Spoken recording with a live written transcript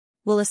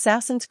Will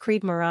Assassin's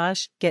Creed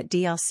Mirage get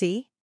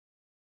DLC?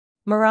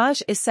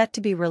 Mirage is set to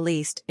be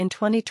released in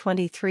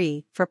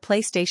 2023 for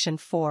PlayStation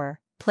 4,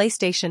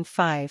 PlayStation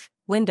 5,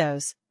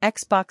 Windows,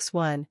 Xbox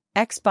One,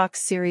 Xbox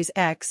Series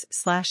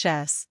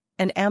X/S,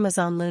 and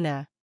Amazon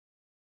Luna.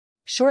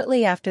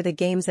 Shortly after the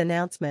game's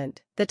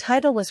announcement, the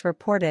title was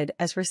reported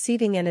as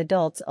receiving an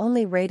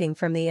adults-only rating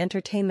from the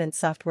Entertainment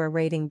Software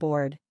Rating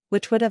Board,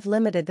 which would have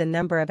limited the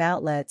number of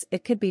outlets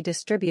it could be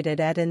distributed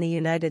at in the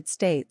United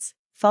States,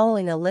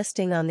 following a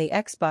listing on the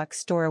Xbox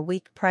Store a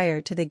week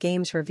prior to the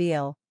game's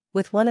reveal,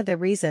 with one of the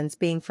reasons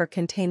being for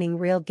containing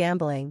real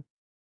gambling.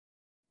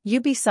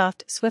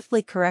 Ubisoft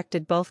swiftly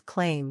corrected both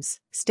claims,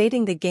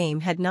 stating the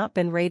game had not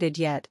been rated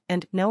yet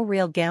and no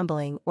real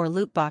gambling or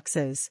loot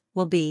boxes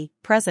will be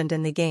present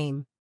in the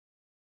game.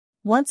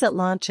 Once it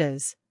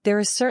launches, there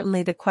is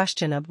certainly the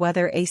question of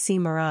whether AC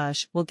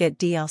Mirage will get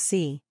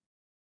DLC.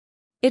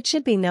 It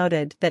should be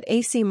noted that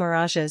AC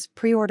Mirage's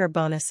pre-order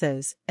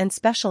bonuses and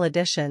special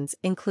editions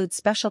include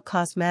special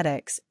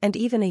cosmetics and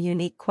even a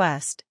unique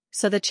quest,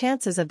 so the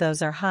chances of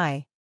those are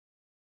high.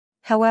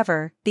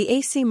 However, the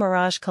AC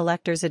Mirage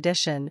Collector's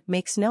Edition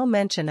makes no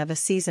mention of a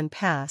season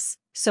pass,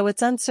 so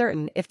it's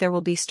uncertain if there will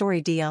be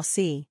story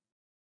DLC.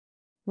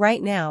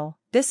 Right now,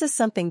 this is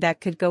something that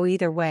could go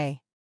either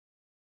way.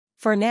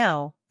 For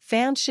now,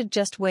 fans should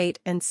just wait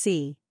and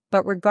see,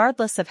 but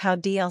regardless of how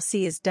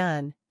DLC is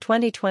done,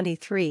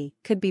 2023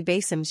 could be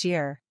Basim's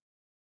year.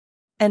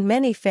 And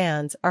many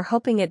fans are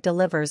hoping it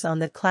delivers on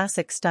the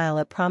classic style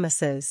it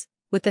promises,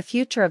 with the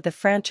future of the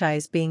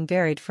franchise being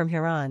varied from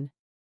here on.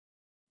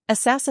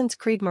 Assassin's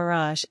Creed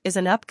Mirage is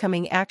an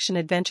upcoming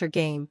action-adventure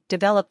game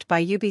developed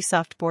by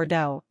Ubisoft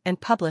Bordeaux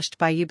and published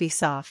by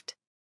Ubisoft.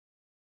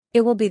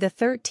 It will be the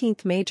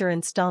 13th major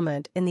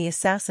installment in the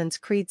Assassin's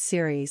Creed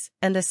series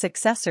and the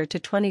successor to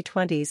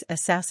 2020's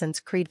Assassin's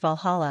Creed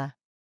Valhalla.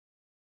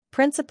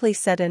 Principally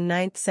set in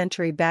 9th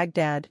century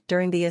Baghdad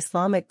during the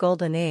Islamic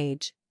Golden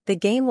Age, the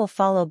game will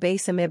follow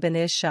Basim Ibn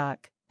Ishaq,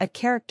 a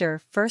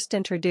character first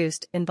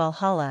introduced in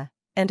Valhalla,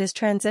 and his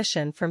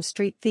transition from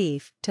street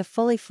thief to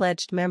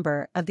fully-fledged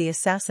member of the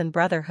Assassin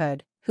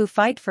Brotherhood, who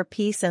fight for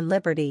peace and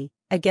liberty,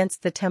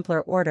 against the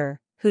Templar Order,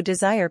 who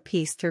desire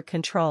peace through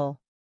control.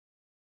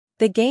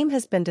 The game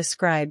has been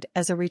described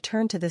as a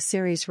return to the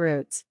series'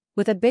 roots,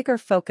 with a bigger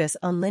focus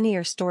on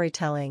linear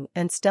storytelling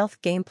and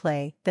stealth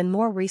gameplay than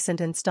more recent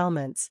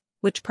installments,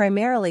 which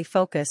primarily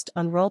focused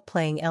on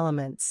role-playing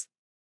elements.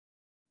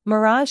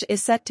 Mirage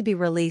is set to be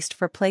released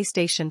for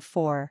PlayStation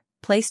 4,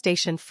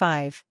 PlayStation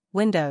 5,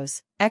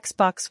 Windows,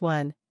 Xbox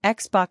One,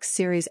 Xbox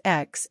Series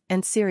X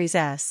and Series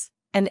S,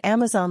 and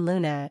Amazon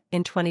Luna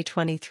in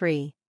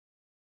 2023.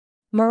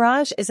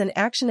 Mirage is an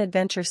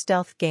action-adventure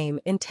stealth game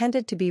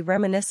intended to be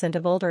reminiscent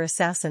of older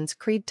Assassin's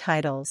Creed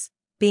titles,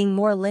 being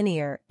more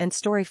linear and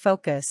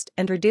story-focused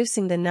and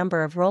reducing the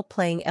number of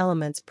role-playing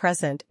elements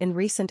present in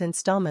recent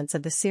installments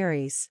of the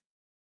series.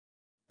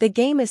 The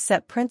game is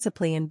set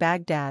principally in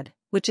Baghdad,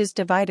 which is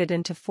divided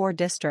into 4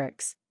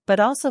 districts, but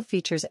also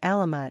features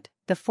Alamut,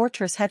 the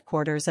fortress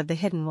headquarters of the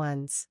Hidden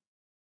Ones.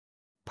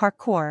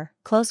 Parkour,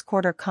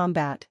 close-quarter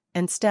combat,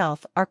 and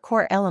stealth are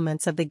core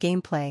elements of the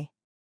gameplay.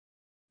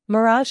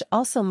 Mirage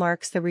also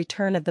marks the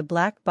return of the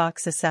black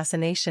box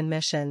assassination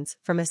missions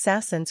from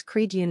Assassin's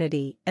Creed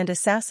Unity and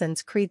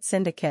Assassin's Creed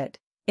Syndicate,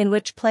 in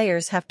which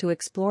players have to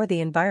explore the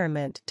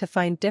environment to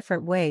find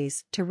different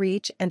ways to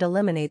reach and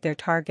eliminate their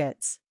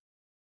targets.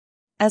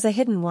 As a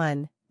Hidden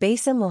One,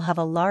 Basim will have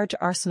a large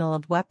arsenal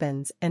of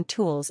weapons and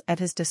tools at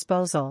his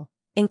disposal,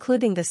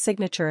 including the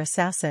signature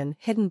assassin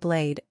hidden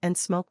blade and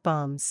smoke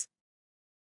bombs.